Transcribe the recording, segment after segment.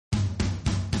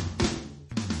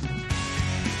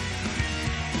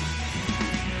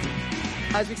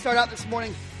As we start out this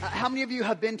morning, how many of you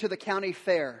have been to the county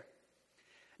fair?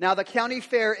 Now, the county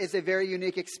fair is a very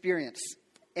unique experience.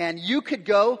 And you could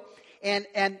go, and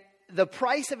the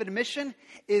price of admission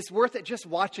is worth it just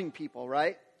watching people,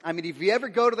 right? I mean, if you ever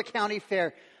go to the county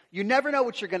fair, you never know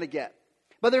what you're going to get.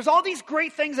 But there's all these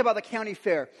great things about the county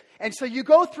fair. And so you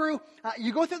go through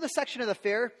the section of the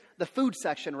fair, the food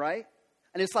section, right?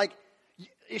 And it's like,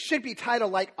 it should be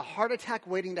titled like a heart attack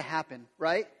waiting to happen,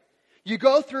 right? You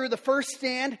go through, the first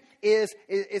stand is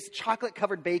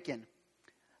chocolate-covered bacon.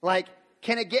 Like,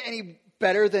 can it get any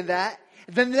better than that?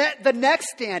 Then the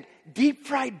next stand,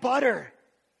 deep-fried butter.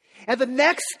 And the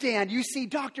next stand, you see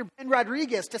Dr. Ben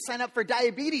Rodriguez to sign up for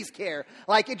diabetes care.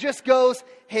 Like, it just goes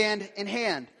hand in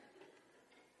hand.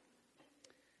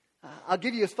 I'll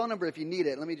give you his phone number if you need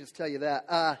it. Let me just tell you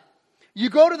that. You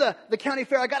go to the county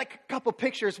fair. I got a couple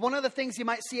pictures. One of the things you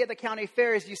might see at the county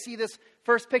fair is you see this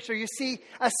first picture. You see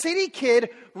a city kid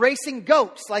racing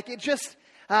goats. Like it just,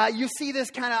 you see this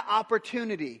kind of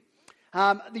opportunity.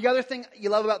 The other thing you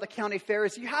love about the county fair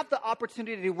is you have the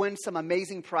opportunity to win some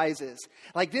amazing prizes.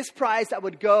 Like this prize that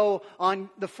would go on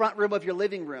the front room of your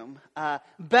living room.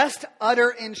 Best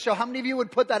udder in show. How many of you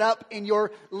would put that up in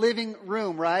your living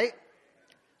room, right?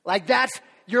 Like that's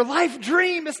your life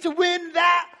dream, is to win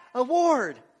that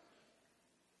award.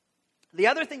 The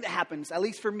other thing that happens, at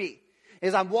least for me,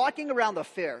 is I'm walking around the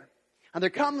fair and there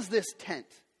comes this tent.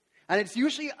 And it's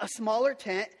usually a smaller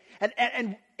tent.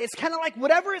 And it's kind of like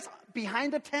whatever is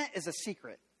behind the tent is a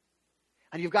secret.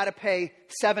 And you've got to pay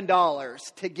 $7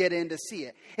 to get in to see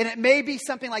it. And it may be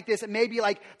something like this. It may be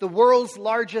like the world's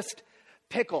largest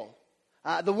pickle.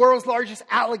 The world's largest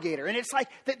alligator. And it's like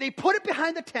they put it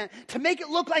behind the tent to make it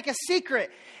look like a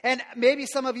secret. And maybe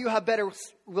some of you have better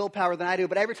willpower than I do,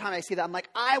 but every time I see that, I'm like,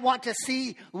 I want to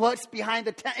see what's behind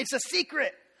the tent. It's a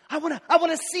secret. I want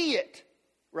to see it.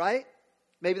 Right?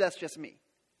 Maybe that's just me.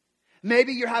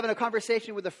 Maybe you're having a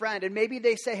conversation with a friend and maybe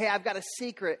they say, hey, I've got a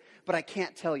secret, but I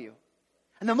can't tell you.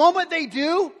 And the moment they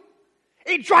do,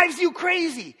 it drives you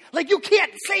crazy. Like you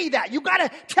can't say that. You got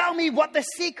to tell me what the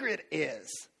secret is.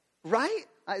 Right?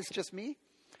 It's just me.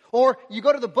 Or you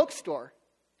go to the bookstore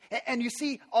and you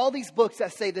see all these books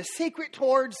that say the secret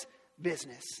towards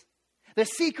business, the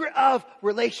secret of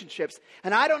relationships.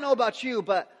 And I don't know about you,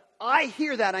 but I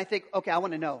hear that and I think, okay, I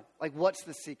want to know, like, what's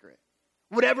the secret?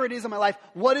 Whatever it is in my life,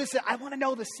 what is it? I want to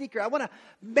know the secret. I want to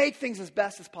make things as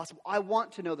best as possible. I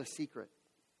want to know the secret.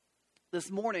 This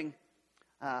morning,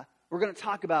 we're going to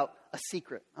talk about a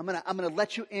secret. I'm going to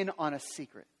let you in on a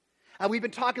secret. We've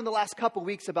been talking the last couple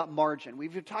weeks about margin.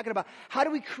 We've been talking about how do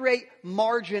we create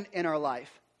margin in our life.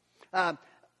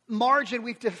 Margin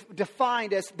we've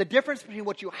defined as the difference between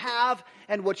what you have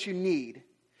and what you need.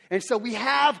 And so we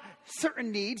have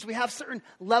certain needs, we have certain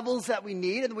levels that we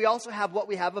need, and we also have what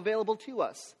we have available to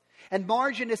us. And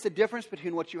margin is the difference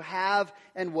between what you have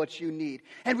and what you need.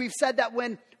 And we've said that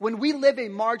when we live a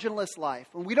marginless life,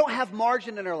 when we don't have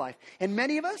margin in our life, and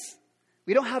many of us,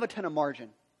 we don't have a ton of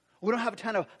margin. We don't have a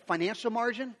ton of financial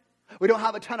margin. We don't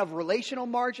have a ton of relational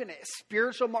margin,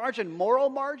 spiritual margin,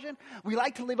 moral margin. We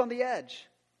like to live on the edge.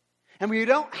 And when you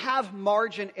don't have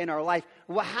margin in our life,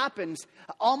 what happens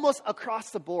almost across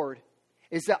the board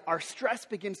is that our stress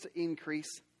begins to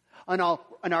increase and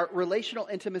our relational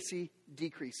intimacy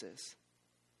decreases.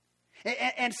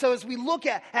 And so as we look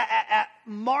at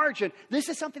margin, this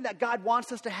is something that God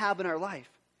wants us to have in our life.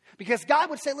 Because God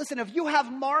would say, listen, if you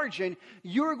have margin,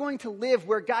 you're going to live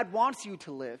where God wants you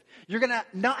to live. You're going to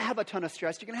not have a ton of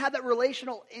stress. You're going to have that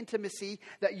relational intimacy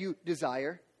that you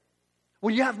desire.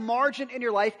 When you have margin in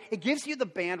your life, it gives you the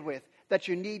bandwidth that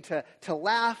you need to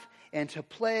laugh and to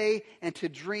play and to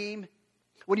dream.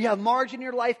 When you have margin in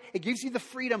your life, it gives you the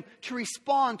freedom to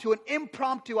respond to an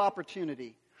impromptu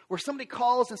opportunity where somebody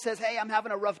calls and says, hey, I'm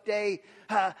having a rough day.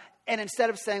 And instead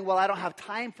of saying, well, I don't have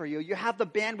time for you, you have the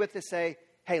bandwidth to say,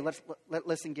 hey,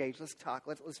 let's engage, let's talk,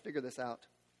 let's figure this out.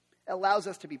 It allows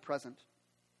us to be present.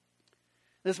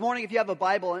 This morning, if you have a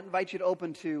Bible, I invite you to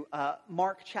open to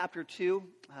Mark chapter 2.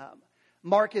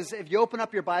 Mark is, if you open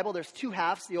up your Bible, there's two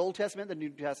halves, the Old Testament, the New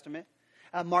Testament.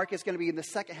 Mark is going to be in the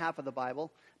second half of the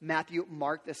Bible. Matthew,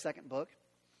 Mark, the second book.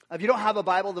 If you don't have a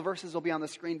Bible, the verses will be on the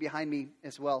screen behind me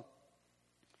as well.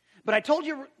 But I told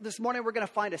you this morning we're going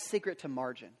to find a secret to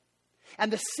margin.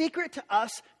 And the secret to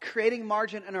us creating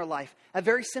margin in our life, a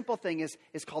very simple thing is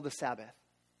called the Sabbath,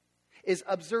 is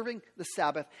observing the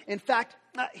Sabbath. In fact,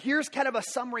 here's kind of a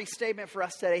summary statement for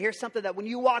us today. Here's something that when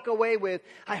you walk away with,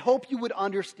 I hope you would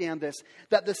understand this,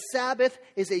 that the Sabbath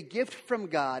is a gift from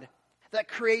God that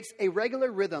creates a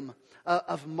regular rhythm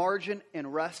of margin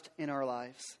and rest in our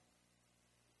lives.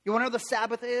 You want to know what the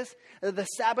Sabbath is? The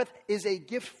Sabbath is a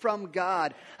gift from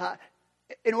God.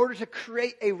 in order to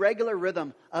create a regular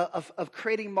rhythm of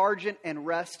creating margin and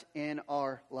rest in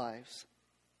our lives.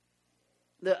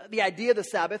 The idea of the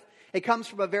Sabbath, it comes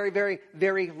from a very, very,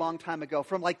 very long time ago,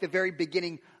 from like the very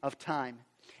beginning of time.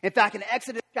 In fact, in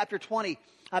Exodus chapter 20,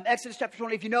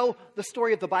 if you know the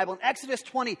story of the Bible, in Exodus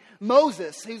 20,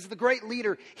 Moses, who's the great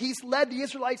leader, he's led the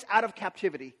Israelites out of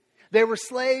captivity. They were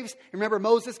slaves. Remember,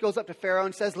 Moses goes up to Pharaoh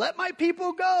and says, "Let my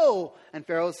people go." And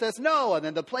Pharaoh says, "No." And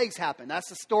then the plagues happen. That's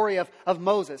the story of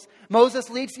Moses. Moses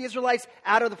leads the Israelites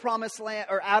out of the promised land,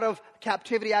 or out of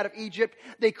captivity, out of Egypt.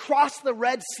 They cross the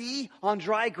Red Sea on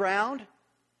dry ground.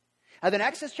 And then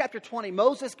Exodus chapter 20,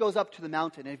 Moses goes up to the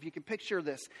mountain. And if you can picture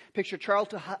this, picture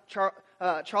Charlton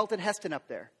Heston up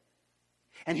there.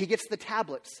 And he gets the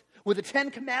tablets with the 10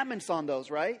 Commandments on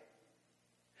those, right?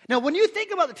 Now, when you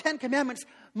think about the 10 Commandments,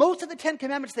 most of the 10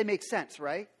 Commandments, they make sense,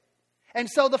 right? And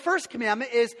so the first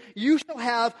commandment is, "You shall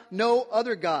have no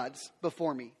other gods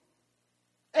before me."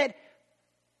 And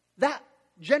that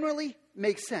generally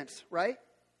makes sense, right?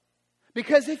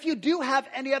 Because if you do have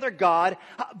any other God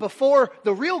before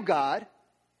the real God,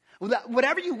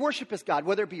 whatever you worship as God,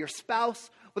 whether it be your spouse,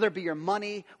 whether it be your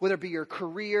money, whether it be your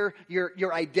career,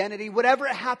 your identity, whatever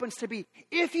it happens to be,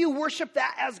 if you worship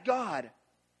that as God,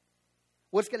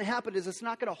 what's going to happen is it's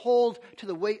not going to hold to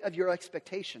the weight of your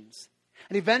expectations.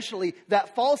 And eventually,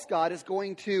 that false God is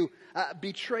going to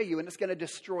betray you, and it's going to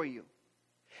destroy you.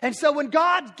 And so when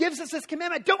God gives us this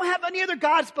commandment, "Don't have any other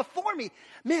gods before me,"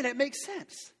 man, it makes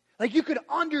sense. Like, you could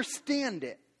understand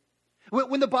it.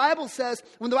 When the Bible says,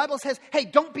 "Hey,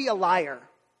 don't be a liar,"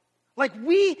 like,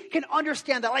 we can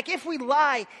understand that. Like, if we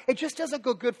lie, it just doesn't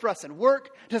go good for us in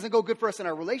work, doesn't go good for us in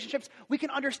our relationships. We can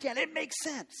understand it. It makes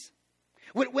sense.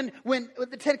 When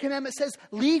the 10 Commandments says,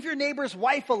 "Leave your neighbor's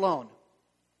wife alone,"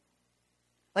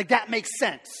 like, that makes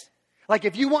sense. Like,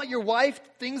 if you want your wife,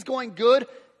 things going good,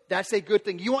 that's a good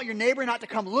thing. You want your neighbor not to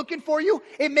come looking for you,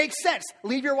 it makes sense.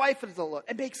 Leave your wife alone.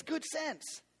 It makes good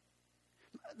sense.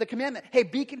 The commandment, "Hey,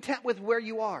 be content with where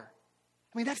you are."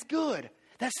 I mean, that's good.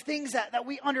 That's things that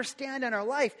we understand in our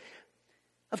life.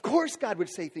 Of course God would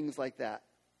say things like that.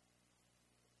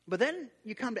 But then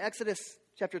you come to Exodus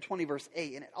chapter 20, verse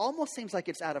 8, and it almost seems like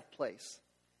it's out of place.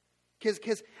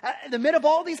 Because in the middle of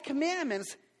all these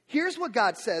commandments, here's what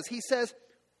God says. He says,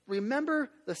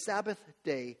 "Remember the Sabbath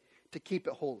day to keep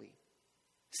it holy.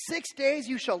 6 days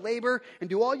you shall labor and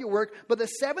do all your work, but the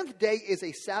seventh day is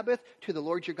a Sabbath to the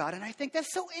Lord your God." And I think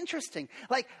that's so interesting.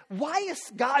 Like, why is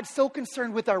God so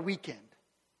concerned with our weekend?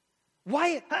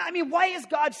 Why is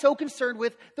God so concerned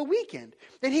with the weekend?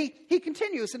 And he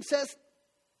continues and says,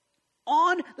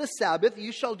 "On the Sabbath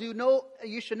you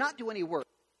should not do any work.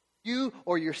 You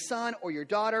or your son or your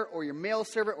daughter or your male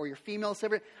servant or your female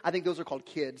servant." I think those are called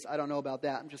kids. I don't know about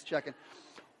that. I'm just checking.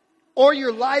 "Or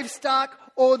your livestock,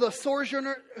 or the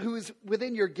sojourner who is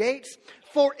within your gates.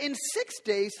 For in 6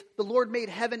 days the Lord made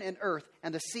heaven and earth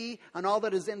and the sea and all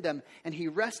that is in them, and he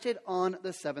rested on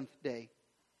the seventh day."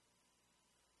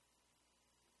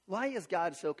 Why is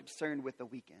God so concerned with the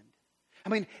weekend? I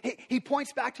mean, he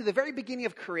points back to the very beginning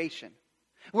of creation,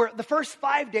 where the first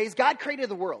 5 days God created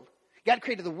the world. God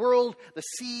created the world, the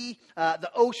sea,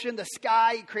 the ocean, the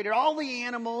sky. He created all the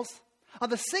animals. On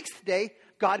the sixth day,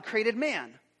 God created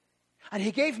man. And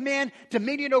he gave man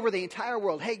dominion over the entire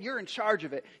world. Hey, you're in charge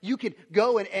of it. You can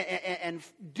go and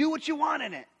do what you want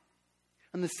in it.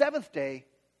 On the seventh day,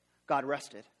 God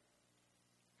rested.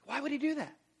 Why would he do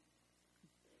that?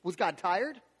 Was God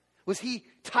tired? Was he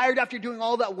tired after doing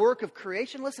all that work of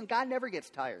creation? Listen, God never gets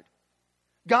tired.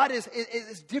 God is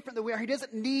different than we are. He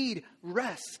doesn't need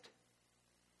rest.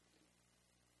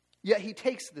 Yet he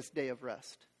takes this day of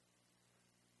rest.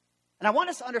 And I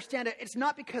want us to understand it. It's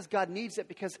not because God needs it,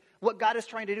 because what God is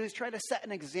trying to do is try to set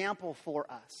an example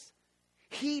for us.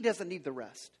 He doesn't need the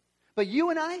rest. But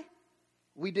you and I,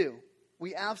 we do.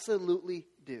 We absolutely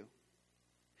do.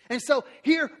 And so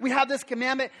here we have this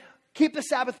commandment, keep the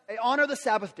Sabbath day, honor the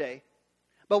Sabbath day.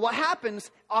 But what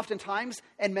happens oftentimes,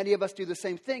 and many of us do the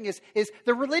same thing, is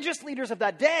the religious leaders of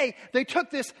that day, they took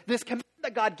this commandment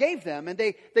that God gave them and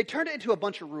they turned it into a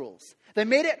bunch of rules. They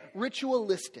made it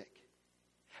ritualistic.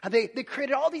 And they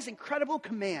created all these incredible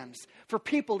commands for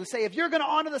people to say, if you're going to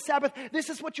honor the Sabbath, this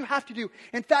is what you have to do.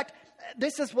 In fact,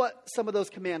 this is what some of those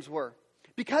commands were.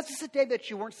 Because it's a day that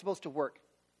you weren't supposed to work.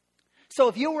 So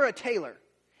if you were a tailor,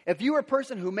 if you were a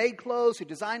person who made clothes, who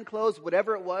designed clothes,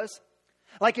 whatever it was,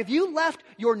 like if you left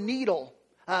your needle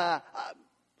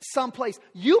someplace,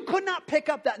 you could not pick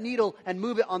up that needle and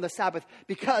move it on the Sabbath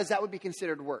because that would be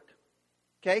considered work.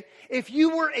 Okay? If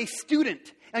you were a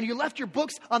student and you left your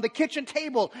books on the kitchen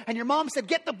table and your mom said,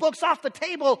 get the books off the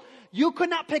table, you could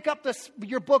not pick up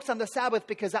your books on the Sabbath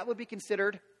because that would be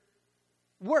considered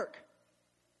work.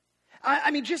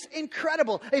 I mean, just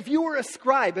incredible. If you were a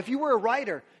scribe, if you were a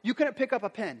writer, you couldn't pick up a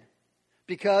pen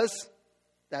because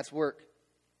that's work.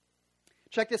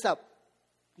 Check this out.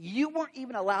 You weren't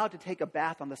even allowed to take a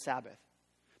bath on the Sabbath.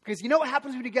 Because you know what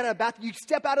happens when you get out of a bath? You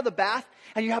step out of the bath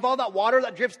and you have all that water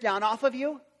that drips down off of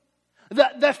you.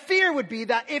 The fear would be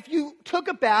that if you took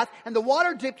a bath and the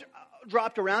water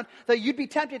dropped around, that you'd be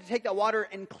tempted to take that water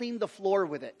and clean the floor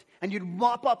with it. And you'd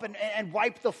mop up and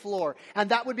wipe the floor.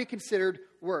 And that would be considered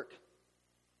work.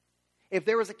 If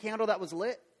there was a candle that was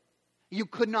lit, you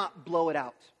could not blow it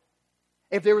out.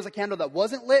 If there was a candle that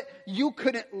wasn't lit, you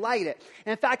couldn't light it.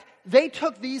 In fact, they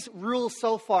took these rules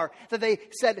so far that they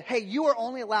said, hey, you are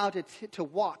only allowed to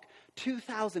walk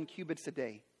 2,000 cubits a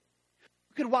day.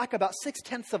 You could walk about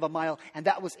 0.6 of a mile, and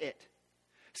that was it.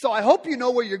 So I hope you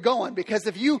know where you're going, because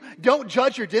if you don't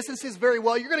judge your distances very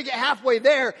well, you're going to get halfway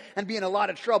there and be in a lot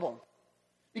of trouble.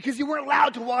 Because you weren't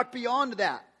allowed to walk beyond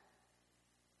that.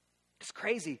 It's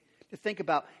crazy to think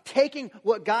about taking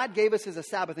what God gave us as a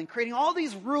Sabbath and creating all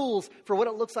these rules for what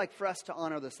it looks like for us to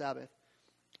honor the Sabbath.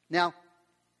 Now,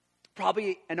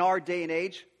 probably in our day and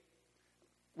age,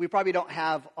 we probably don't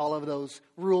have all of those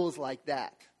rules like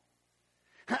that.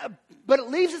 But it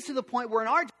leaves us to the point where in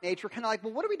our day and age, we're kind of like,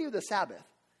 well, what do we do with the Sabbath?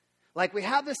 Like, we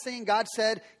have this thing, God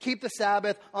said, keep the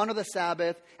Sabbath, honor the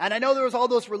Sabbath. And I know there was all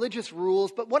those religious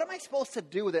rules, but what am I supposed to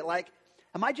do with it? Like,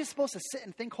 am I just supposed to sit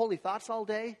and think holy thoughts all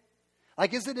day?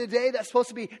 Like, is it a day that's supposed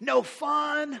to be no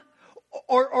fun?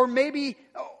 Or maybe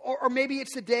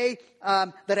it's a day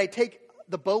that I take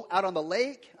the boat out on the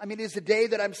lake. I mean, is it a day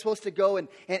that I'm supposed to go and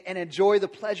enjoy the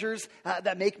pleasures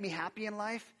that make me happy in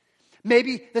life?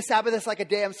 Maybe the Sabbath is like a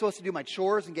day I'm supposed to do my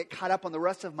chores and get caught up on the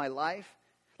rest of my life.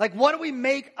 Like, what do we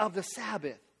make of the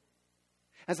Sabbath?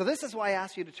 And so this is why I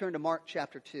asked you to turn to Mark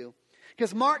chapter 2.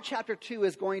 Because Mark chapter 2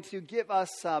 is going to give us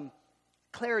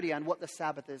clarity on what the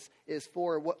Sabbath is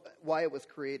for, why it was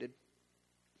created.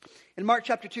 In Mark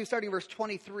chapter 2, starting verse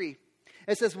 23,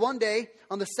 it says, one day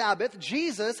on the Sabbath,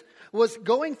 Jesus was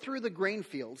going through the grain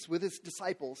fields with his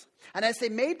disciples. And as they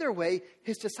made their way,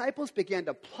 his disciples began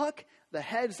to pluck the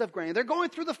heads of grain. They're going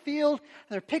through the field, and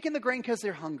they're picking the grain because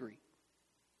they're hungry.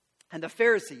 And the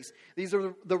Pharisees, these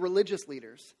are the religious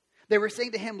leaders, they were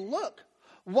saying to him, look,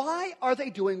 why are they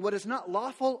doing what is not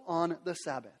lawful on the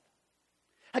Sabbath?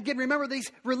 Again, remember, these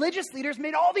religious leaders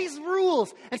made all these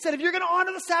rules and said, if you're going to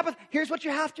honor the Sabbath, here's what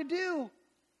you have to do. And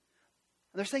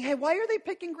they're saying, hey, why are they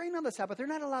picking grain on the Sabbath? They're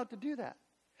not allowed to do that.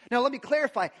 Now, let me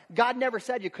clarify. God never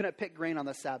said you couldn't pick grain on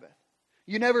the Sabbath.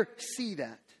 You never see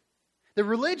that. The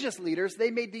religious leaders,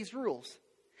 they made these rules.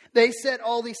 They said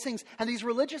all these things. And these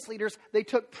religious leaders, they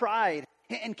took pride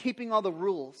in keeping all the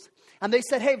rules. And they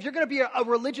said, hey, if you're going to be a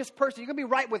religious person, you're going to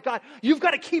be right with God, you've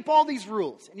got to keep all these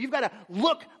rules. And you've got to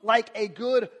look like a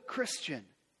good Christian.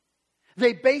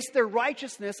 They based their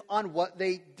righteousness on what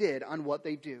they did, on what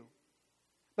they do.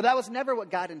 But that was never what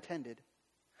God intended.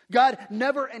 God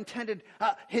never intended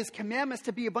his commandments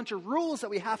to be a bunch of rules that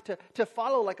we have to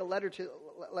follow like a letter to,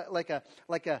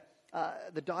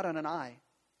 the dot on an I.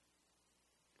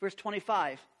 Verse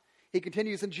 25, he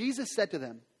continues, and Jesus said to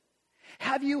them,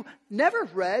 have you never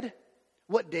read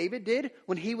what David did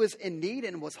when he was in need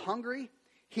and was hungry,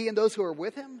 he and those who were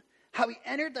with him? How he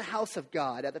entered the house of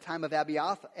God at the time of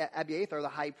Abiathar, the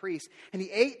high priest, and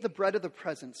he ate the bread of the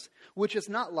presence, which is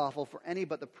not lawful for any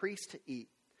but the priest to eat,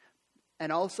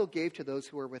 and also gave to those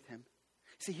who were with him.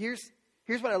 See, here's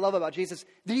what I love about Jesus.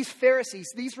 These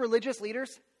Pharisees, these religious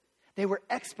leaders, they were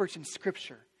experts in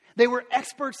Scripture. They were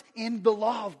experts in the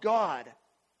law of God.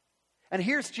 And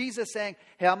here's Jesus saying,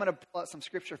 hey, I'm going to pull out some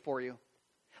Scripture for you.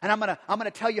 And I'm going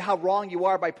to tell you how wrong you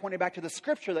are by pointing back to the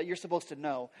Scripture that you're supposed to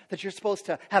know, that you're supposed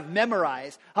to have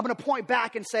memorized. I'm going to point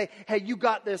back and say, hey, you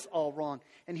got this all wrong.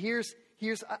 And here's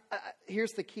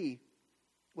the key,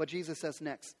 what Jesus says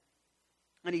next.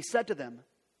 And he said to them,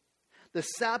 the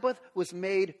Sabbath was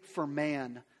made for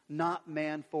man, not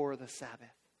man for the Sabbath.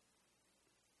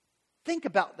 Think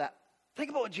about that. Think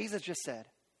about what Jesus just said.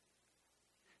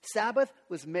 Sabbath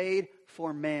was made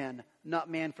for man, not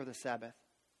man for the Sabbath.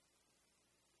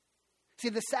 See,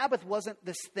 the Sabbath wasn't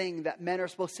this thing that men are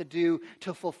supposed to do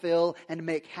to fulfill and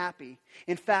make happy.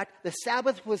 In fact, the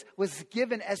Sabbath was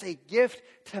given as a gift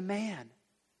to man.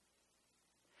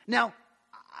 Now,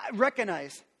 I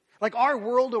recognize, like our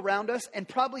world around us, and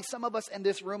probably some of us in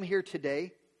this room here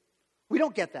today, we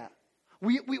don't get that.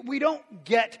 We don't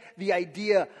get the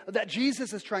idea that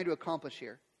Jesus is trying to accomplish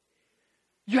here.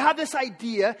 You have this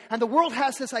idea, and the world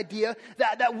has this idea,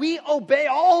 that we obey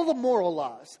all the moral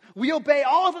laws. We obey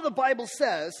all that the Bible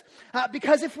says,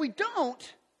 because if we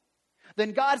don't,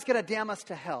 then God's going to damn us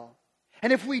to hell.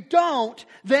 And if we don't,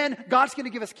 then God's going to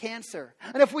give us cancer.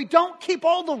 And if we don't keep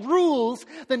all the rules,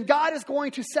 then God is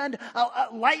going to send a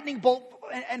lightning bolt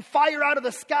and fire out of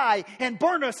the sky and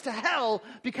burn us to hell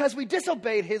because we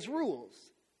disobeyed his rules.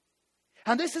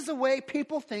 And this is the way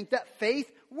people think that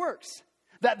faith works.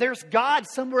 That there's God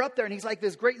somewhere up there and he's like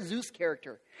this great Zeus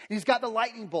character. And he's got the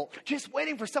lightning bolt just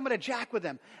waiting for someone to jack with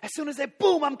him. As soon as they,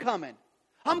 boom, I'm coming.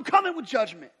 I'm coming with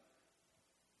judgment.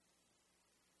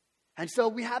 And so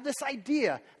we have this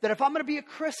idea that if I'm going to be a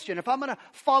Christian, if I'm going to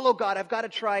follow God, I've got to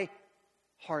try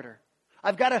harder.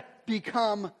 I've got to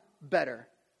become better.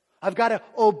 I've got to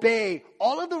obey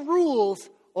all of the rules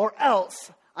or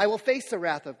else I will face the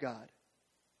wrath of God.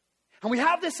 And we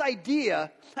have this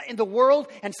idea in the world,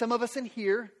 and some of us in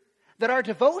here, that our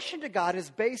devotion to God is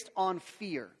based on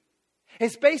fear.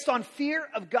 It's based on fear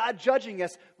of God judging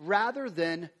us rather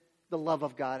than the love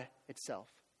of God itself.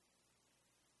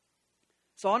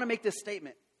 So I want to make this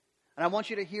statement, and I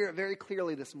want you to hear it very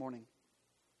clearly this morning.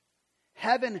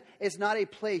 Heaven is not a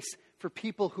place for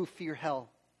people who fear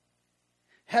hell.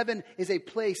 Heaven is a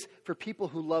place for people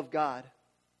who love God.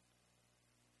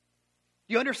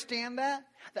 Do you understand that?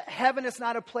 That heaven is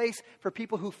not a place for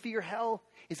people who fear hell.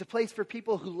 It's a place for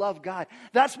people who love God.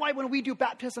 That's why when we do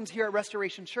baptisms here at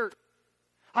Restoration Church,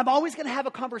 I'm always going to have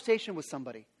a conversation with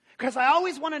somebody. Because I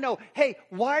always want to know, hey,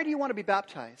 why do you want to be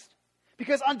baptized?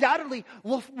 Because undoubtedly,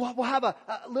 we'll have a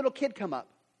little kid come up.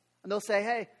 And they'll say,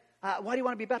 hey, why do you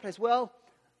want to be baptized? Well,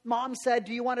 Mom said,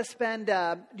 do you want to spend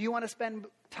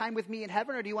time with me in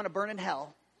heaven or do you want to burn in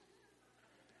hell?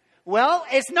 Well,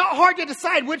 it's not hard to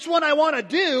decide which one I want to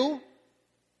do.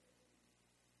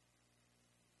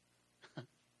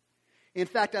 In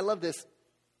fact, I love this.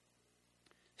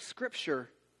 Scripture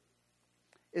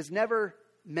is never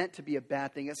meant to be a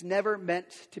bad thing. It's never meant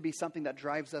to be something that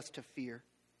drives us to fear.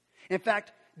 In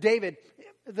fact, David,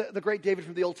 the great David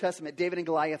from the Old Testament, David and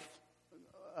Goliath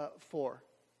 4.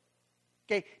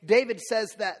 Okay, David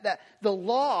says that the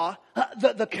law,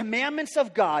 the commandments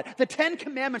of God, the 10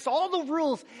 commandments, all the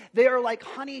rules, they are like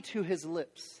honey to his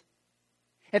lips.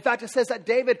 In fact, it says that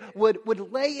David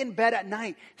would lay in bed at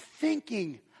night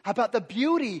thinking about the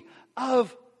beauty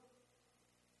of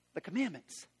the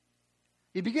commandments.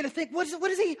 You begin to think, what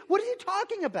is he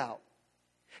talking about?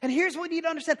 And here's what you need to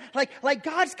understand. Like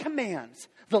God's commands,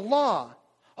 the law,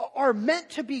 are meant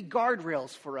to be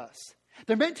guardrails for us.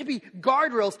 They're meant to be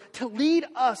guardrails to lead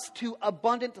us to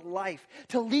abundant life,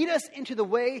 to lead us into the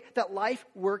way that life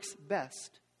works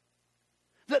best.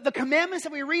 The commandments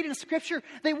that we read in Scripture,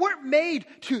 they weren't made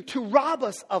to rob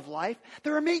us of life.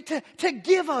 They were made to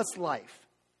give us life.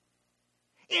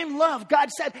 In love, God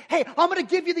said, hey, I'm going to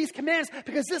give you these commands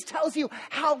because this tells you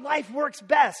how life works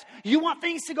best. You want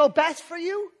things to go best for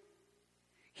you?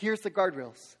 Here's the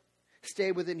guardrails.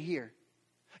 Stay within here.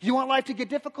 You want life to get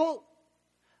difficult?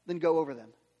 Then go over them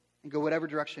and go whatever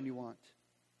direction you want.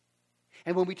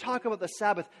 And when we talk about the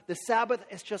Sabbath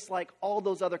is just like all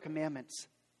those other commandments.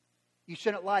 You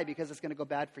shouldn't lie because it's going to go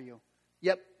bad for you.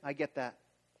 Yep, I get that.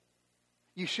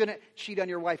 You shouldn't cheat on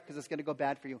your wife because it's going to go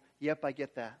bad for you. Yep, I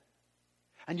get that.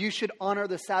 And you should honor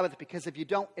the Sabbath because if you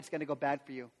don't, it's going to go bad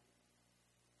for you.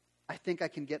 I think I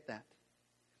can get that.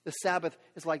 The Sabbath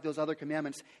is like those other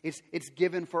commandments. It's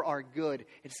given for our good.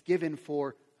 It's given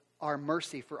for our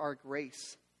mercy, for our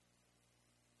grace.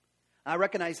 I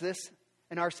recognize this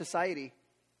in our society.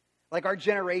 Like our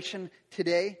generation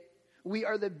today, we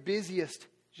are the busiest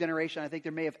generation I think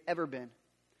there may have ever been.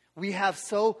 We have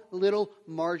so little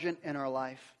margin in our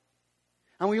life.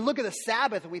 And we look at the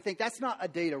Sabbath and we think that's not a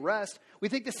day to rest. We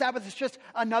think the Sabbath is just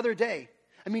another day.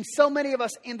 I mean, so many of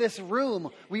us in this room,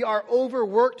 we are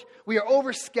overworked, we are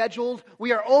overscheduled,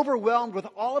 we are overwhelmed with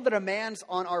all of the demands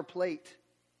on our plate.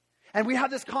 And we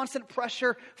have this constant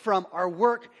pressure from our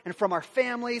work and from our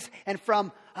families and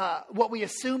from what we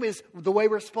assume is the way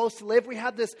we're supposed to live. We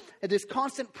have this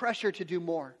constant pressure to do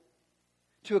more,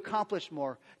 to accomplish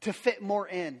more, to fit more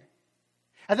in.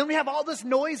 And then we have all this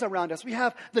noise around us. We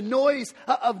have the noise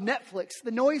of Netflix,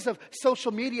 the noise of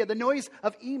social media, the noise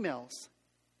of emails.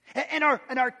 And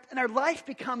our life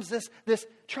becomes this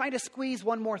trying to squeeze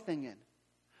one more thing in.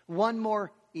 One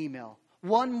more email.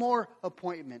 One more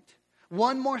appointment.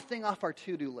 One more thing off our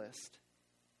to-do list.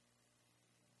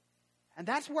 And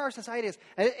that's where our society is.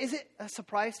 Is it a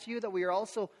surprise to you that we are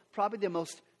also probably the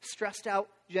most stressed out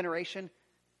generation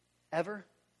ever?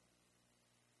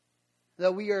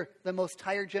 That we are the most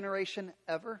tired generation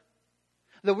ever?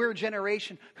 That we're a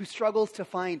generation who struggles to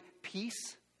find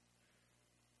peace?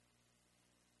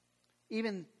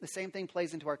 Even the same thing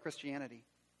plays into our Christianity.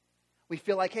 We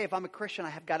feel like, hey, if I'm a Christian,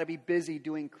 I have got to be busy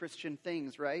doing Christian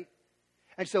things, right?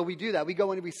 And so we do that. We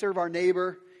go in and we serve our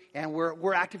neighbor and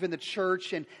we're active in the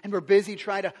church, and we're busy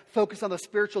trying to focus on the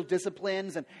spiritual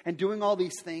disciplines and doing all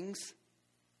these things.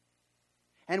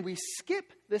 And we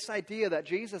skip this idea that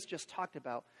Jesus just talked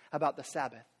about the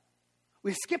Sabbath.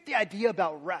 We skip the idea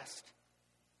about rest.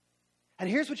 And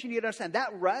here's what you need to understand.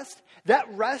 That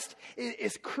rest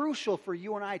is crucial for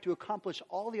you and I to accomplish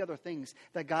all the other things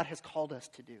that God has called us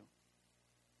to do.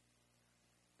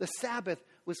 The Sabbath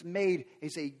was made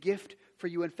as a gift for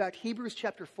you. In fact, Hebrews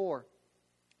chapter 4,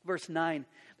 verse 9,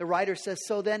 the writer says,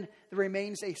 "So then there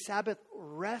remains a Sabbath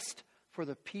rest for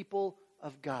the people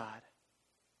of God."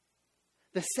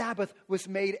 The Sabbath was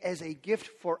made as a gift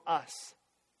for us,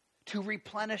 to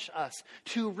replenish us,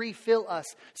 to refill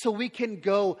us, so we can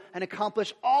go and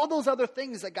accomplish all those other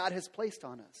things that God has placed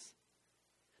on us.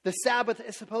 The Sabbath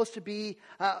is supposed to be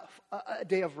a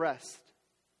day of rest.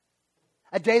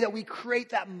 A day that we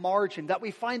create that margin, that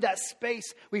we find that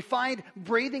space, we find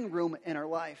breathing room in our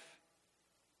life.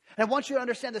 And I want you to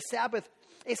understand the Sabbath,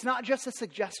 it's not just a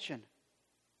suggestion.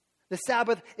 The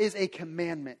Sabbath is a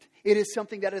commandment. It is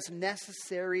something that is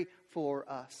necessary for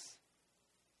us.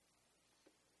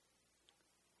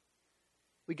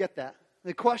 We get that.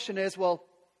 The question is, well,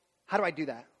 how do I do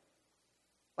that?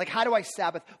 Like, how do I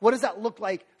Sabbath? What does that look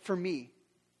like for me?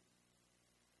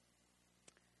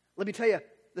 Let me tell you,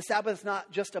 the Sabbath is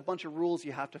not just a bunch of rules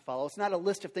you have to follow. It's not a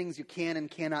list of things you can and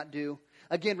cannot do.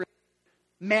 Again,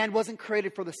 man wasn't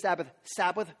created for the Sabbath.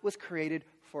 Sabbath was created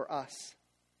for us.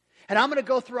 And I'm going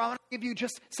to give you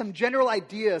just some general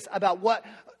ideas about what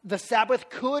the Sabbath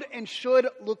could and should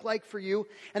look like for you.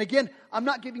 And again, I'm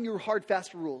not giving you hard,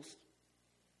 fast rules.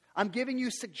 I'm giving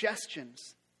you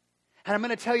suggestions. And I'm going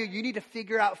to tell you, you need to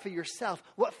figure out for yourself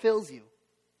what fills you.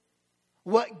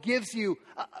 What gives you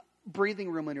breathing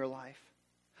room in your life.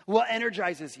 What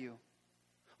energizes you.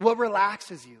 What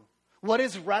relaxes you. What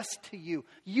is rest to you.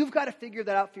 You've got to figure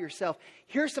that out for yourself.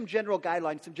 Here's some general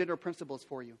guidelines, some general principles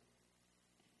for you.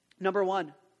 Number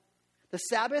one, the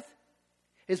Sabbath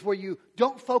is where you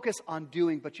don't focus on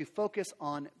doing, but you focus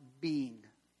on being.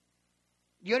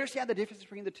 Do you understand the difference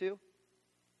between the two?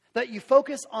 That you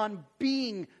focus on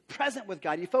being present with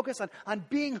God. You focus on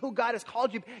being who God has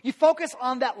called you. You focus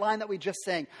on that line that we just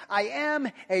sang. I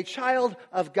am a child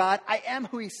of God. I am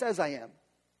who He says I am.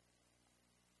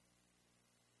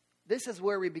 This is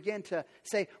where we begin to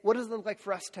say, what does it look like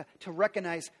for us to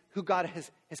recognize who God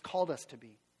has called us to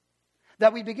be?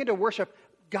 That we begin to worship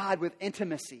God with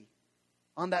intimacy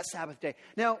on that Sabbath day.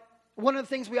 Now, one of the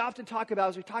things we often talk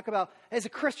about is as a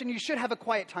Christian, you should have a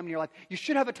quiet time in your life. You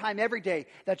should have a time every day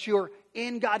that you're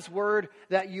in God's Word,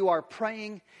 that you are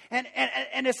praying. And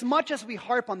as much as we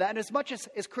harp on that, and as much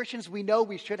as Christians we know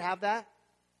we should have that,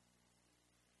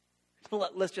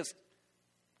 let's just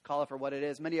call it for what it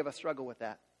is. Many of us struggle with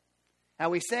that. And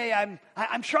we say,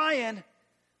 I'm trying,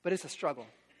 but it's a struggle.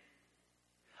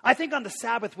 I think on the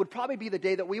Sabbath would probably be the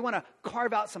day that we want to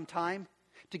carve out some time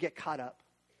to get caught up.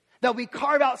 That we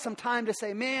carve out some time to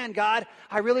say, man, God,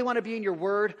 I really want to be in your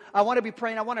word. I want to be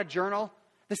praying. I want to journal.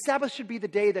 The Sabbath should be the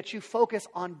day that you focus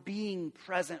on being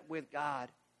present with God.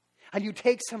 And you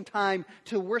take some time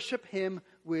to worship Him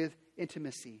with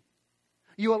intimacy.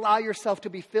 You allow yourself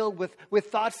to be filled with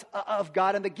thoughts of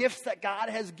God and the gifts that God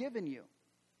has given you.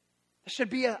 This should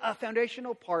be a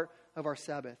foundational part of our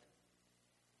Sabbath.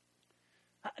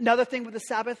 Another thing with the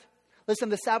Sabbath, listen,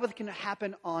 the Sabbath can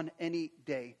happen on any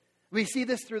day. We see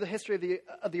this through the history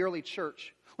of the early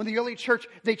church. When the early church,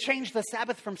 they changed the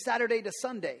Sabbath from Saturday to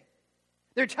Sunday.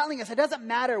 They're telling us it doesn't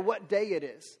matter what day it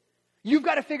is. You've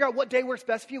got to figure out what day works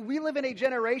best for you. We live in a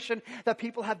generation that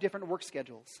people have different work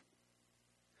schedules.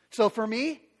 So for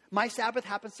me, my Sabbath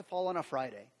happens to fall on a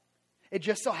Friday. It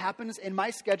just so happens in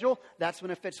my schedule, that's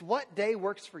when it fits. What day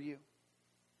works for you?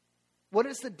 What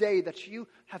is the day that you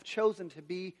have chosen to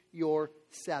be your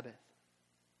Sabbath?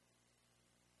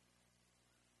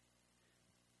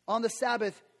 On the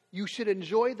Sabbath, you should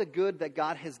enjoy the good that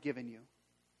God has given you.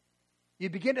 You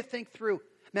begin to think through,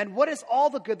 man, what is all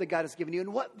the good that God has given you?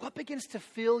 And what begins to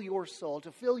fill your soul,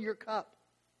 to fill your cup?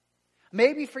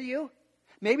 Maybe for you,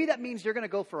 maybe that means you're going to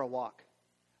go for a walk.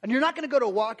 And you're not going to go to a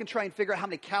walk and try and figure out how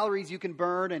many calories you can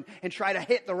burn and try to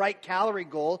hit the right calorie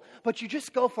goal. But you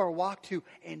just go for a walk to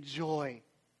enjoy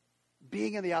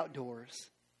being in the outdoors.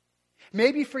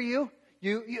 Maybe for you,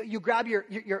 you grab your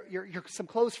some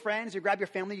close friends, you grab your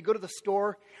family, you go to the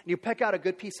store, and you pick out a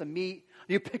good piece of meat,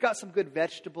 you pick out some good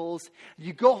vegetables,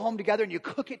 you go home together and you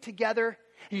cook it together,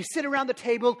 and you sit around the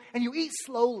table and you eat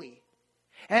slowly.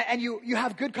 And you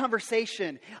have good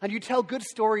conversation, and you tell good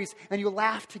stories, and you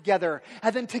laugh together.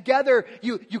 And then together,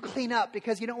 you clean up,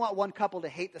 because you don't want one couple to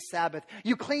hate the Sabbath.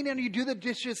 You clean and you do the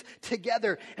dishes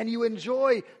together, and you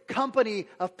enjoy company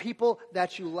of people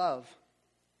that you love.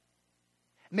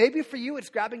 Maybe for you, it's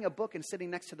grabbing a book and sitting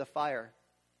next to the fire,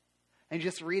 and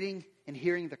just reading and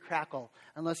hearing the crackle,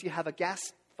 unless you have a gas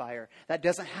fire that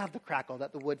doesn't have the crackle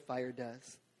that the wood fire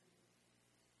does.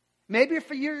 Maybe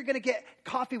for you, you're going to get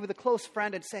coffee with a close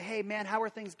friend and say, hey, man, how are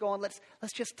things going? Let's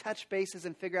just touch bases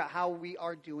and figure out how we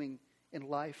are doing in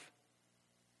life.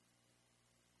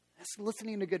 That's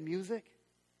listening to good music.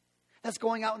 That's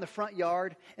going out in the front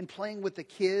yard and playing with the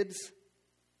kids.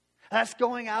 That's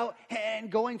going out and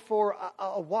going for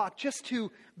a walk, just to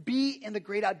be in the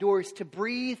great outdoors, to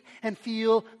breathe and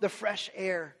feel the fresh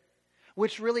air,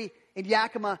 which really, in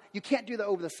Yakima, you can't do that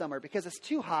over the summer because it's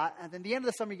too hot. And then the end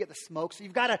of the summer, you get the smoke. So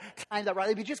you've got to time that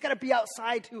rightly. But you just got to be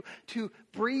outside to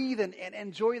breathe and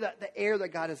enjoy the air that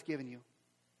God has given you.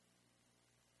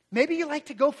 Maybe you like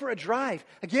to go for a drive.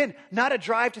 Again, not a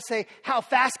drive to say, how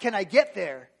fast can I get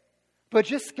there? But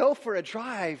just go for a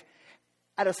drive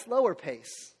at a slower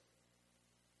pace.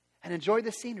 And enjoy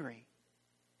the scenery.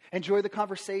 Enjoy the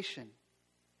conversation.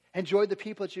 Enjoy the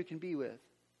people that you can be with.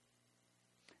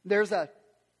 There's a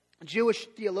Jewish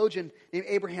theologian named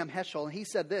Abraham Heschel, and he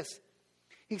said this.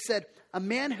 He said, a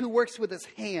man who works with his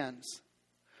hands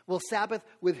will Sabbath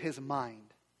with his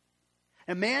mind.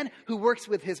 A man who works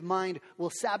with his mind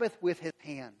will Sabbath with his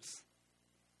hands.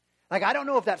 Like, I don't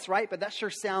know if that's right, but that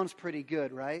sure sounds pretty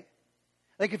good, right?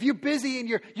 Like, if you're busy and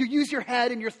you use your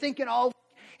head and you're thinking all,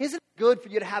 isn't it good for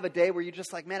you to have a day where you're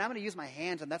just like, man, I'm going to use my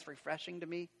hands, and that's refreshing to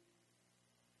me?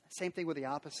 Same thing with the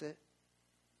opposite.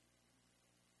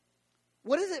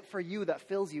 What is it for you that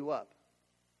fills you up?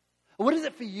 What is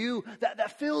it for you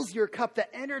that fills your cup,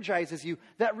 that energizes you,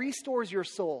 that restores your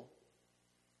soul?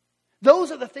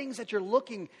 Those are the things that you're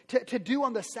looking to do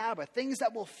on the Sabbath, things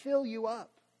that will fill you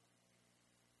up.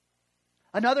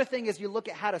 Another thing is, you look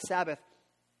at how to Sabbath,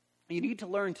 you need to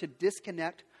learn to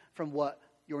disconnect from what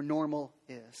your normal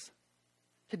is.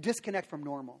 To disconnect from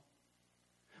normal.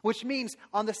 Which means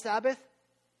on the Sabbath,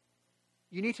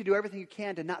 you need to do everything you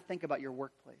can to not think about your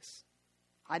workplace.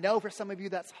 I know for some of you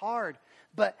that's hard.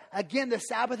 But again, the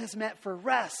Sabbath is meant for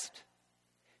rest.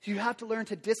 So you have to learn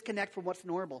to disconnect from what's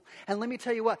normal. And let me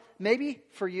tell you what, maybe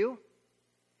for you,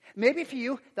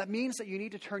 that means that you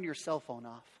need to turn your cell phone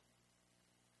off.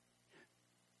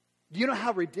 Do you know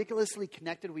how ridiculously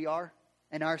connected we are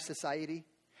in our society?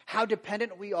 How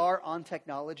dependent we are on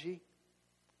technology?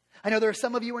 I know there are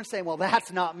some of you who are saying, well,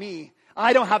 that's not me.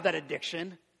 I don't have that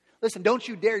addiction. Listen, don't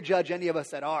you dare judge any of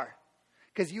us that are.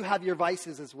 Because you have your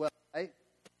vices as well, right?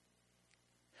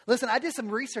 Listen, I did some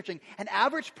researching. An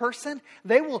average person,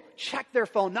 they will check their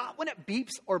phone, not when it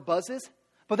beeps or buzzes,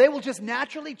 but they will just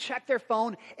naturally check their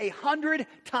phone 100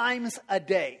 times a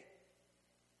day.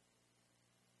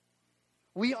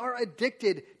 We are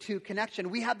addicted to connection.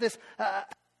 We have this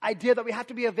idea that we have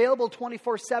to be available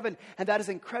 24/7, and that is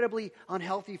incredibly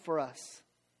unhealthy for us.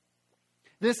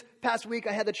 This past week,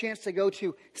 I had the chance to go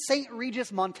to St.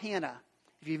 Regis, Montana.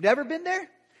 If you've never been there,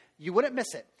 you wouldn't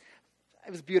miss it.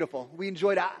 It was beautiful. We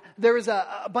enjoyed it. There was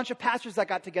a bunch of pastors that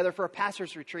got together for a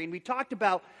pastor's retreat. And we talked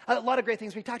about a lot of great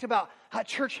things. We talked about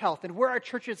church health and where our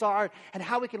churches are and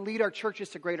how we can lead our churches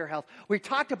to greater health. We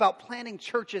talked about planning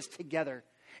churches together.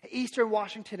 Eastern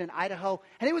Washington and Idaho.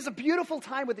 And it was a beautiful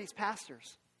time with these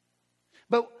pastors.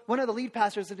 But one of the lead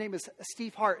pastors, his name is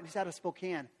Steve Hart, and he's out of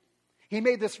Spokane. He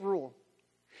made this rule.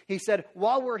 He said,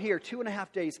 while we're here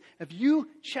 2.5 days, if you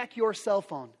check your cell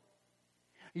phone,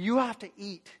 you have to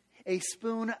eat a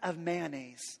spoon of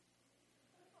mayonnaise.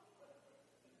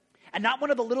 And not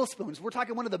one of the little spoons. We're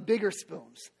talking one of the bigger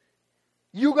spoons.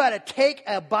 You got to take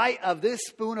a bite of this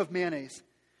spoon of mayonnaise.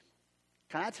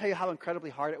 Can I tell you how incredibly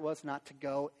hard it was not to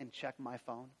go and check my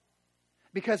phone?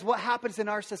 Because what happens in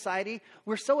our society,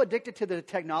 we're so addicted to the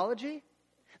technology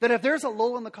that if there's a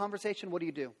lull in the conversation, what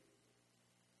do?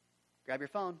 Grab your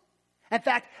phone. In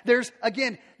fact, there's,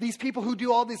 again, these people who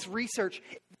do all this research.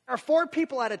 There are 4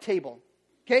 people at a table.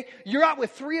 Okay? You're out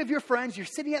with 3 of your friends. You're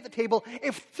sitting at the table.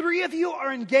 If 3 of you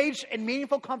are engaged in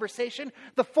meaningful conversation,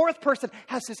 the 4th person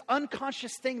has this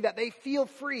unconscious thing that they feel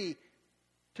free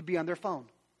to be on their phone.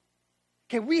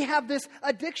 Okay, we have this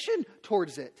addiction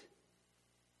towards it.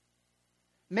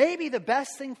 Maybe the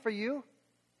best thing for you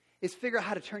is figure out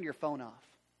how to turn your phone off.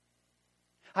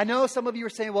 I know some of you are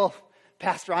saying, well,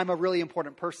 Pastor, I'm a really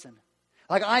important person.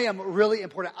 Like, I am really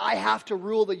important. I have to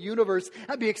rule the universe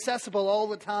and be accessible all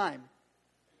the time.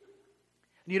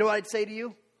 And you know what I'd say to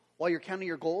you while you're counting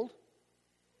your gold?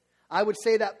 I would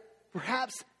say that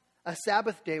perhaps a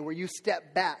Sabbath day where you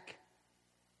step back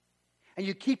and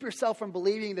you keep yourself from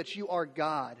believing that you are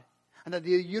God and that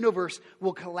the universe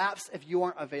will collapse if you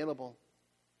aren't available.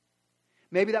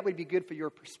 Maybe that would be good for your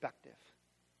perspective.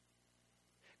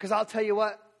 Because I'll tell you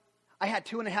what, I had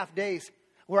 2.5 days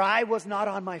where I was not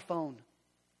on my phone.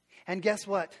 And guess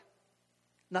what?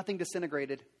 Nothing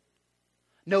disintegrated.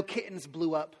 No kittens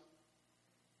blew up.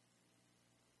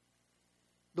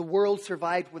 The world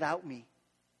survived without me.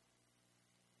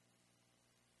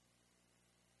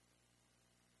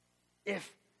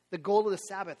 If the goal of the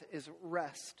Sabbath is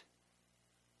rest,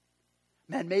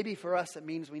 man, maybe for us it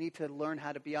means we need to learn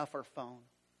how to be off our phone.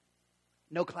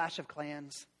 No Clash of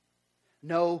Clans.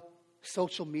 No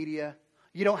social media.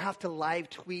 You don't have to live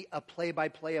tweet a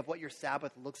play-by-play of what your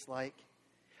Sabbath looks like.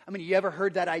 I mean, you ever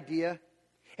heard that idea?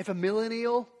 If a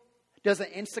millennial does an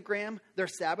Instagram their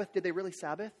Sabbath, did they really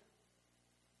Sabbath?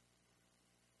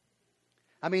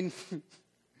 I mean,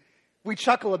 we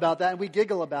chuckle about that and we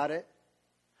giggle about it.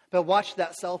 But watch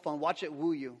that cell phone. Watch it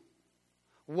woo you.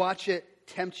 Watch it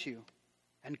tempt you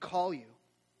and call you.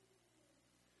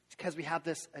 It's because we have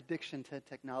this addiction to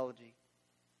technology.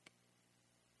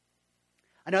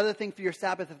 Another thing for your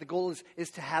Sabbath, if the goal is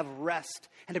to have rest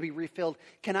and to be refilled,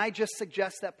 can I just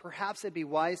suggest that perhaps it'd be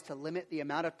wise to limit the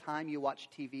amount of time you watch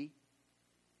TV?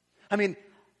 I mean,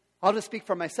 I'll just speak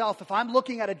for myself. If I'm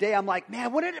looking at a day, I'm like,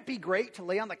 man, wouldn't it be great to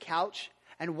lay on the couch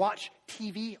and watch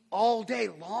TV all day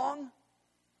long?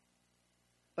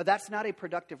 But that's not a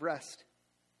productive rest.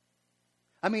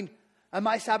 I mean, on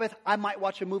my Sabbath, I might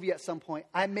watch a movie at some point.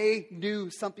 I may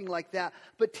do something like that.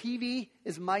 But TV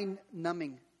is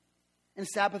mind-numbing. And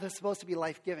Sabbath is supposed to be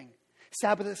life-giving.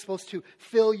 Sabbath is supposed to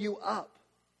fill you up.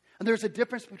 And there's a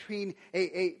difference between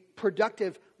a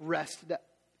productive rest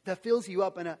that fills you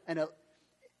up and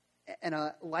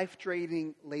a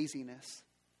life-draining laziness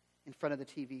in front of the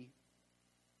TV.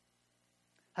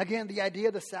 Again, the idea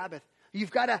of the Sabbath.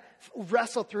 You've got to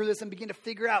wrestle through this and begin to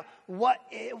figure out what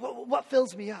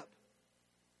fills me up.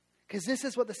 Because this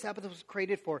is what the Sabbath was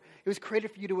created for. It was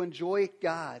created for you to enjoy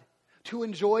God, to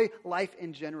enjoy life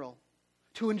in general,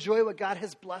 to enjoy what God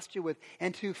has blessed you with,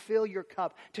 and to fill your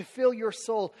cup, to fill your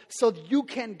soul, so that you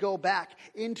can go back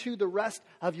into the rest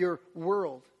of your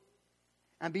world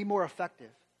and be more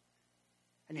effective.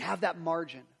 And you have that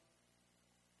margin.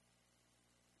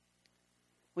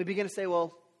 We begin to say,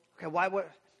 well, okay, what?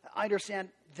 I understand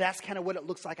that's kind of what it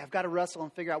looks like. I've got to wrestle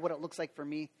and figure out what it looks like for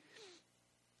me.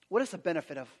 What is the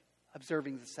benefit of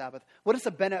observing the Sabbath? What is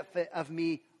the benefit of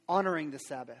me honoring the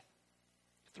Sabbath?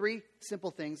 3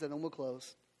 simple things, and then we'll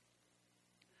close.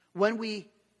 When we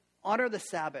honor the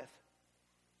Sabbath,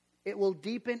 it will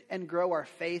deepen and grow our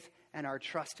faith and our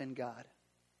trust in God.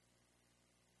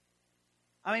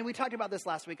 I mean, we talked about this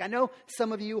last week. I know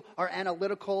some of you are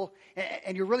analytical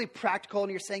and you're really practical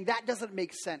and you're saying, that doesn't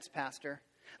make sense, Pastor.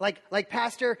 Like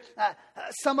Pastor,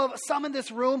 some in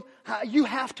this room, you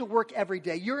have to work every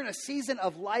day. You're in a season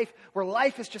of life where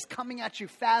life is just coming at you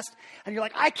fast. And you're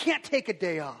like, I can't take a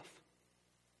day off.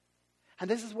 And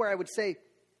this is where I would say,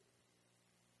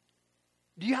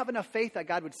 do you have enough faith that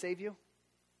God would save you?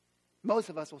 Most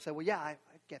of us will say, well, yeah, I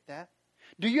get that.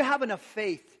 Do you have enough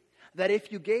faith that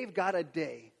if you gave God a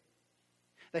day,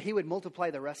 that he would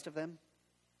multiply the rest of them?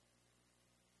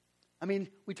 I mean,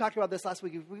 we talked about this last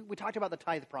week. We talked about the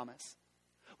tithe promise.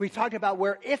 We talked about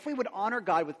where if we would honor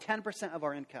God with 10% of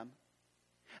our income,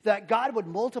 that God would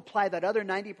multiply that other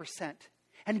 90%.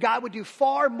 And God would do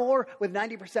far more with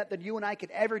 90% than you and I could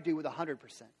ever do with 100%.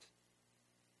 I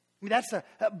mean, that's a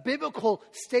biblical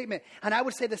statement. And I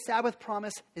would say the Sabbath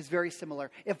promise is very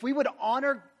similar. If we would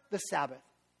honor the Sabbath,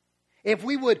 if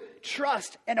we would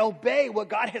trust and obey what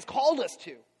God has called us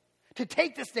to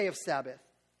take this day of Sabbath,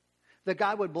 that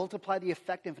God would multiply the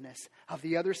effectiveness of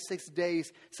the other 6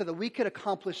 days so that we could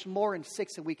accomplish more in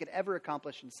 6 than we could ever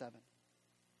accomplish in 7.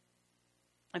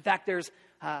 In fact, there's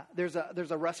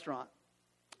a restaurant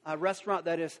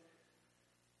that is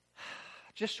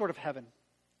just short of heaven.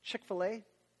 Chick-fil-A.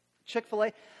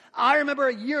 I remember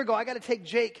a year ago, I got to take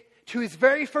Jake to his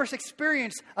very first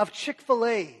experience of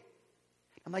Chick-fil-A.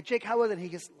 I'm like, Jake, how was it? And he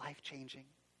goes, life-changing.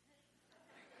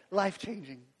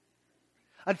 Life-changing.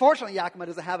 Unfortunately, Yakima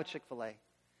doesn't have a Chick-fil-A.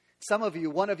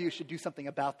 One of you should do something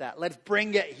about that. Let's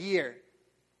bring it here.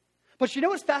 But you know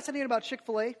what's fascinating about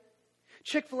Chick-fil-A?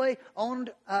 Chick-fil-A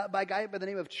owned by a guy by the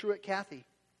name of Truett Cathy.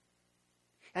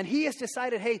 And he has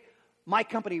decided, hey, my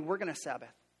company, we're going to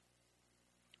Sabbath.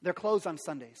 They're closed on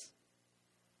Sundays.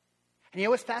 And you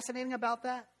know what's fascinating about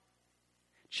that?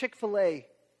 Chick-fil-A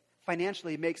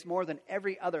financially makes more than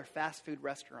every other fast food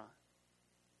restaurant.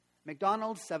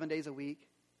 McDonald's, 7 days a week.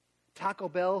 Taco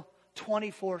Bell,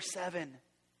 24/7.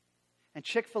 And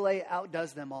Chick-fil-A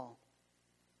outdoes them all.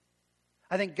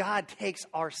 I think God takes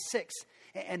our 6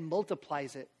 and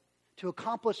multiplies it to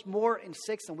accomplish more in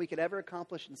 6 than we could ever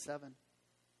accomplish in 7.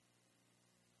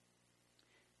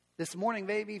 This morning,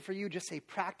 maybe for you, just a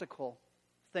practical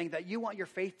thing that you want your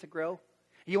faith to grow.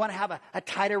 You want to have a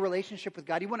tighter relationship with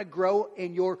God. You want to grow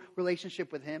in your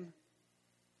relationship with Him.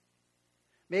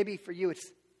 Maybe for you,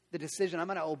 it's the decision, I'm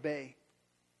going to obey.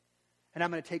 And I'm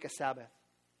going to take a Sabbath.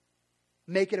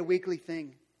 Make it a weekly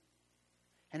thing.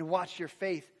 And watch your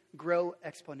faith grow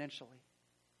exponentially.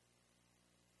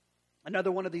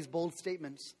 Another one of these bold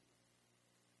statements.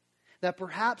 That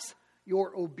perhaps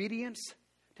your obedience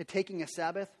to taking a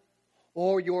Sabbath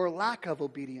or your lack of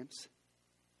obedience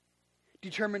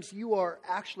determines you are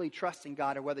actually trusting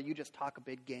God or whether you just talk a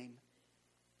big game.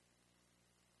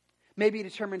 Maybe it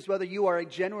determines whether you are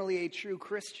generally a true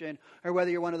Christian or whether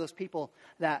you're one of those people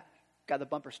that got the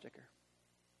bumper sticker.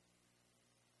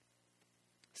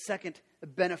 Second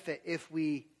benefit if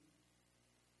we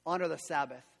honor the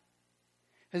Sabbath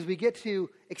is we get to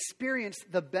experience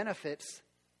the benefits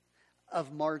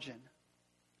of margin.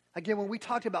 Again, when we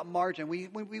talked about margin,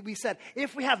 we said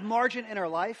if we have margin in our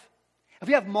life, if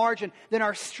we have margin, then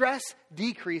our stress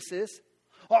decreases,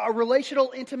 our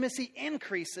relational intimacy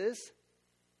increases,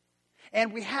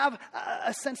 and we have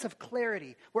a sense of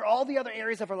clarity where all the other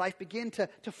areas of our life begin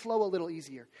to flow a little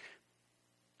easier.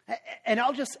 And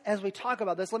I'll just, as we talk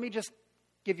about this, let me just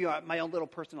give you my own little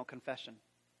personal confession.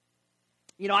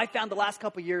 You know, I found the last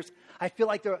couple of years, I feel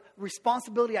like the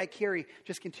responsibility I carry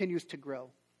just continues to grow.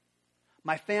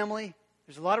 My family,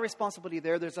 there's a lot of responsibility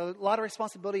there. There's a lot of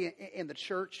responsibility in the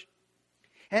church.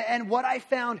 And what I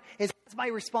found is as my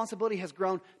responsibility has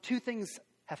grown, 2 things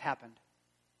have happened.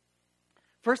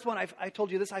 First one, I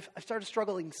told you this, I've started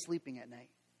struggling sleeping at night.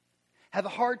 Have a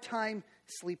hard time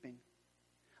sleeping.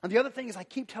 And the other thing is I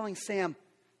keep telling Sam,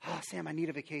 Sam, I need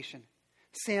a vacation.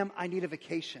 Sam, I need a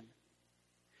vacation.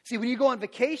 See, when you go on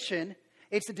vacation,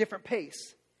 it's a different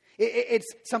pace. It's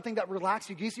something that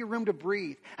relaxes you, gives you room to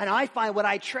breathe. And I find when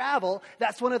I travel,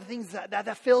 that's one of the things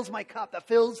that fills my cup, that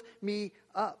fills me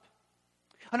up.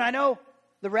 And I know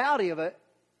the reality of it,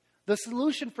 the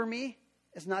solution for me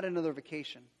is not another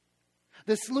vacation.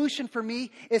 The solution for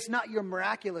me is not your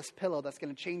miraculous pillow that's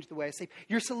going to change the way I sleep.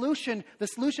 The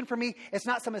solution for me is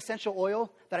not some essential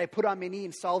oil that I put on my knee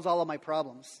and solves all of my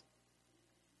problems.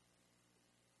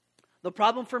 The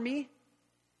problem for me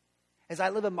is I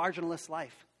live a marginalist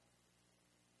life.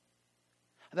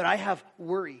 That I have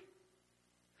worry.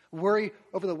 Worry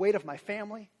over the weight of my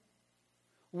family.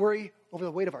 Worry over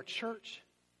the weight of our church.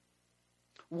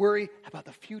 Worry about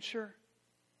the future.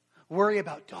 Worry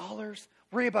about dollars.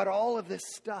 Worry about all of this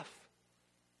stuff.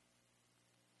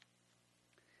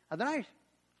 And then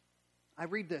I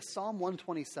read this, Psalm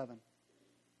 127.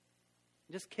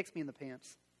 It just kicks me in the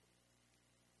pants.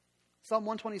 Psalm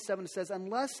 127 says,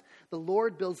 unless the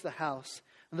Lord builds the house,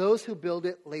 those who build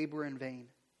it labor in vain.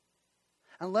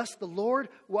 Unless the Lord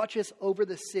watches over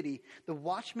the city, the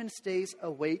watchman stays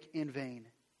awake in vain.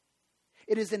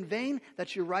 It is in vain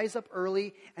that you rise up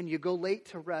early and you go late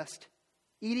to rest,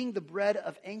 eating the bread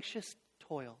of anxious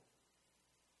toil.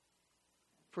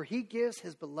 For he gives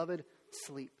his beloved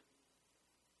sleep.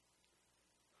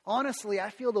 Honestly, I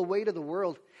feel the weight of the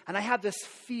world, and I have this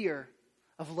fear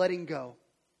of letting go.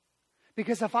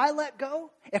 Because if I let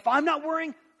go, if I'm not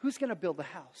worrying, who's going to build the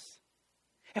house?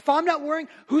 If I'm not worrying,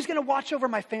 who's going to watch over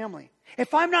my family?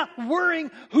 If I'm not worrying,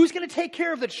 who's going to take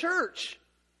care of the church?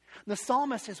 And the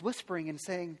psalmist is whispering and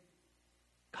saying,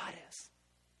 God is.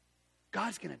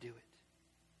 God's going to do it.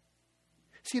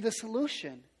 See, the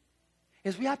solution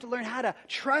is we have to learn how to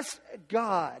trust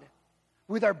God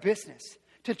with our business,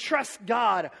 to trust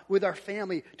God with our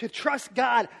family, to trust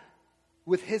God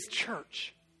with His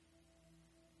church.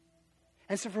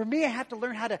 And so for me, I have to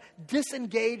learn how to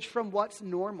disengage from what's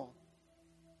normal.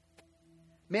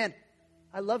 Man,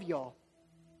 I love y'all.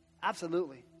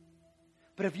 Absolutely.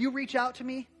 But if you reach out to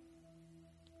me,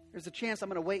 there's a chance I'm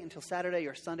going to wait until Saturday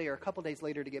or Sunday or a couple days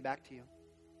later to get back to you.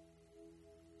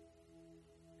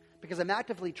 Because I'm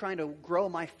actively trying to grow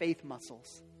my faith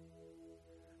muscles.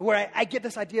 Where I get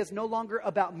this idea it's no longer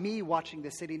about me watching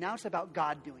the city. Now it's about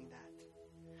God doing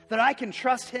that. That I can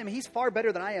trust Him. He's far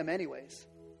better than I am anyways.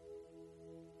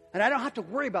 And I don't have to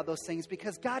worry about those things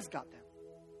because God's got them.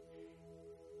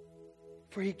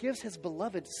 For He gives His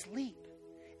beloved sleep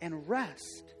and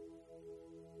rest.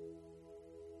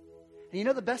 And you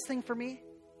know the best thing for me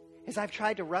is I've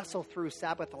tried to wrestle through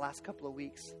Sabbath the last couple of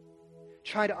weeks.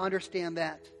 Try to understand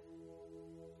that.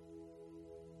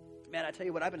 Man, I tell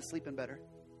you what, I've been sleeping better.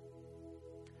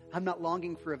 I'm not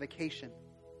longing for a vacation.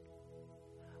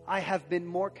 I have been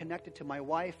more connected to my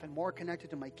wife and more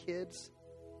connected to my kids.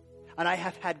 And I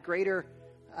have had greater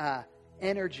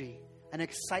energy and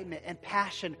excitement and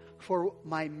passion for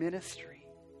my ministry.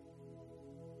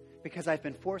 Because I've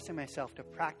been forcing myself to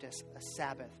practice a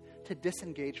Sabbath, to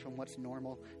disengage from what's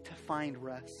normal, to find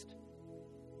rest.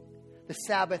 The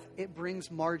Sabbath, it brings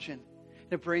margin.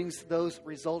 It brings those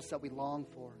results that we long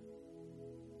for.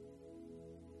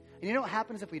 And you know what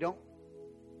happens if we don't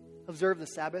observe the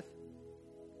Sabbath?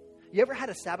 You ever had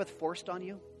a Sabbath forced on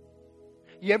you?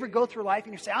 You ever go through life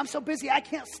and you say, I'm so busy, I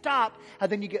can't stop. And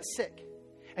then you get sick.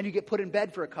 And you get put in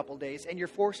bed for a couple days and you're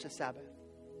forced to Sabbath.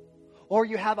 Or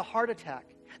you have a heart attack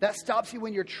that stops you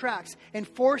in your tracks and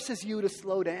forces you to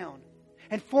slow down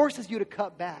and forces you to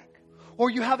cut back. Or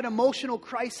you have an emotional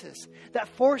crisis that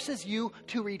forces you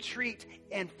to retreat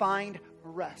and find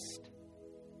rest.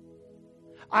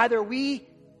 Either we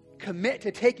commit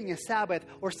to taking a Sabbath,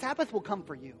 or Sabbath will come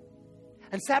for you.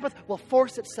 And Sabbath will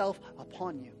force itself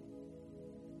upon you.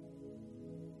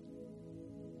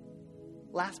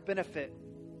 Last benefit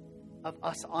of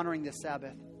us honoring the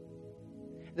Sabbath.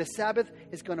 The Sabbath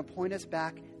is going to point us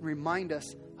back and remind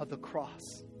us of the cross.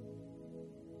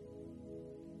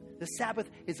 The Sabbath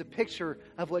is a picture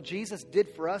of what Jesus did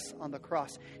for us on the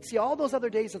cross. See, all those other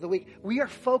days of the week, we are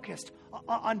focused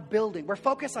on building. We're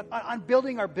focused on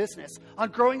building our business, on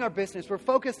growing our business. We're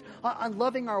focused on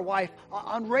loving our wife,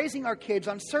 on raising our kids,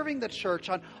 on serving the church,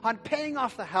 on paying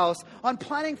off the house, on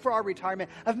planning for our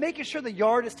retirement, of making sure the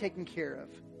yard is taken care of.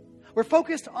 We're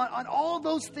focused on all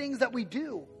those things that we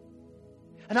do.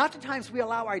 And oftentimes we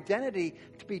allow our identity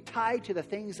to be tied to the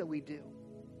things that we do.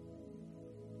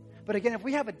 But again, if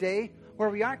we have a day where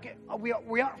we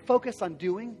aren't focused on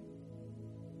doing,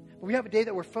 but we have a day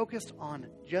that we're focused on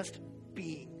just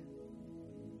being,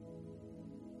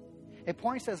 it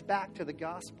points us back to the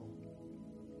gospel.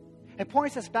 It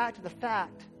points us back to the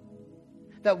fact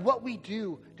that what we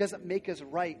do doesn't make us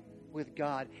right with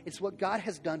God. It's what God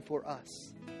has done for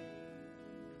us.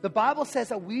 The Bible says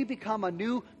that we become a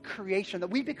new creation, that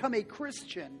we become a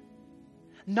Christian,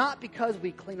 not because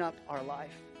we clean up our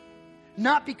life.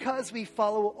 Not because we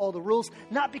follow all the rules,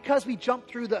 not because we jump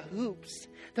through the hoops.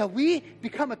 That we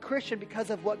become a Christian because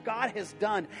of what God has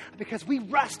done, because we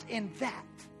rest in that.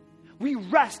 We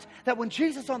rest that when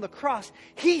Jesus on the cross,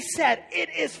 He said, it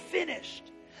is finished.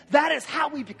 That is how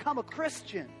we become a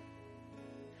Christian.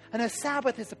 And a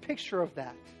Sabbath is a picture of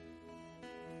that.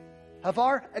 Of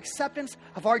our acceptance,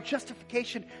 of our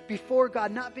justification before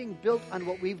God, not being built on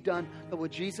what we've done, but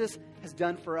what Jesus has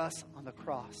done for us on the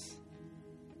cross.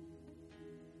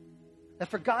 That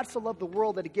for God so loved the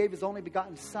world that He gave His only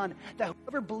begotten Son, that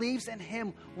whoever believes in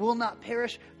Him will not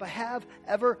perish, but have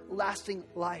everlasting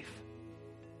life.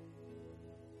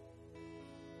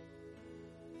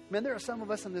 Man, there are some of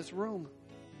us in this room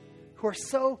who are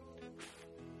so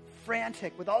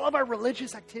frantic with all of our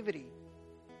religious activity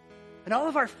and all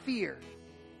of our fear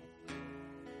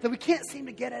that we can't seem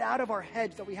to get it out of our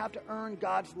heads that we have to earn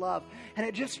God's love. And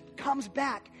it just comes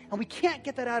back, and we can't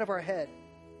get that out of our head.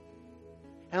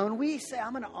 And when we say,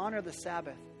 I'm going to honor the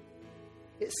Sabbath,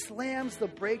 it slams the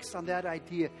brakes on that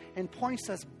idea and points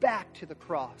us back to the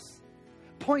cross.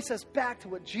 Points us back to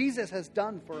what Jesus has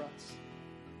done for us.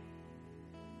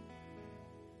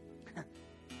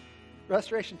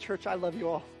 Restoration Church, I love you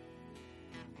all.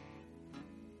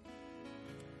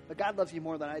 But God loves you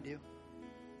more than I do.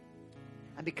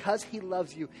 And because He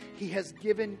loves you, He has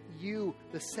given you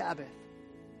the Sabbath.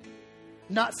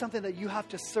 Not something that you have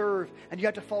to serve and you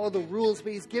have to follow the rules,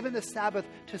 but He's given the Sabbath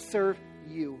to serve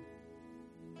you.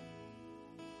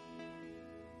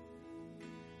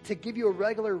 To give you a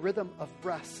regular rhythm of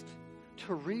rest,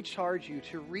 to recharge you,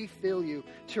 to refill you,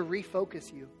 to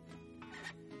refocus you.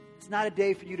 It's not a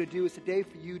day for you to do, it's a day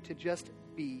for you to just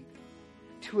be.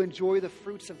 To enjoy the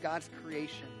fruits of God's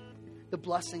creation, the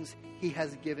blessings He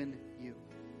has given you.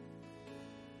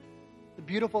 The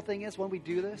beautiful thing is when we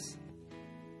do this,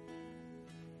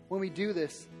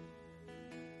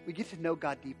 we get to know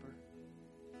God deeper.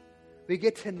 We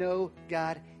get to know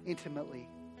God intimately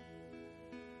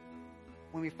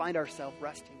when we find ourselves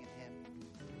resting in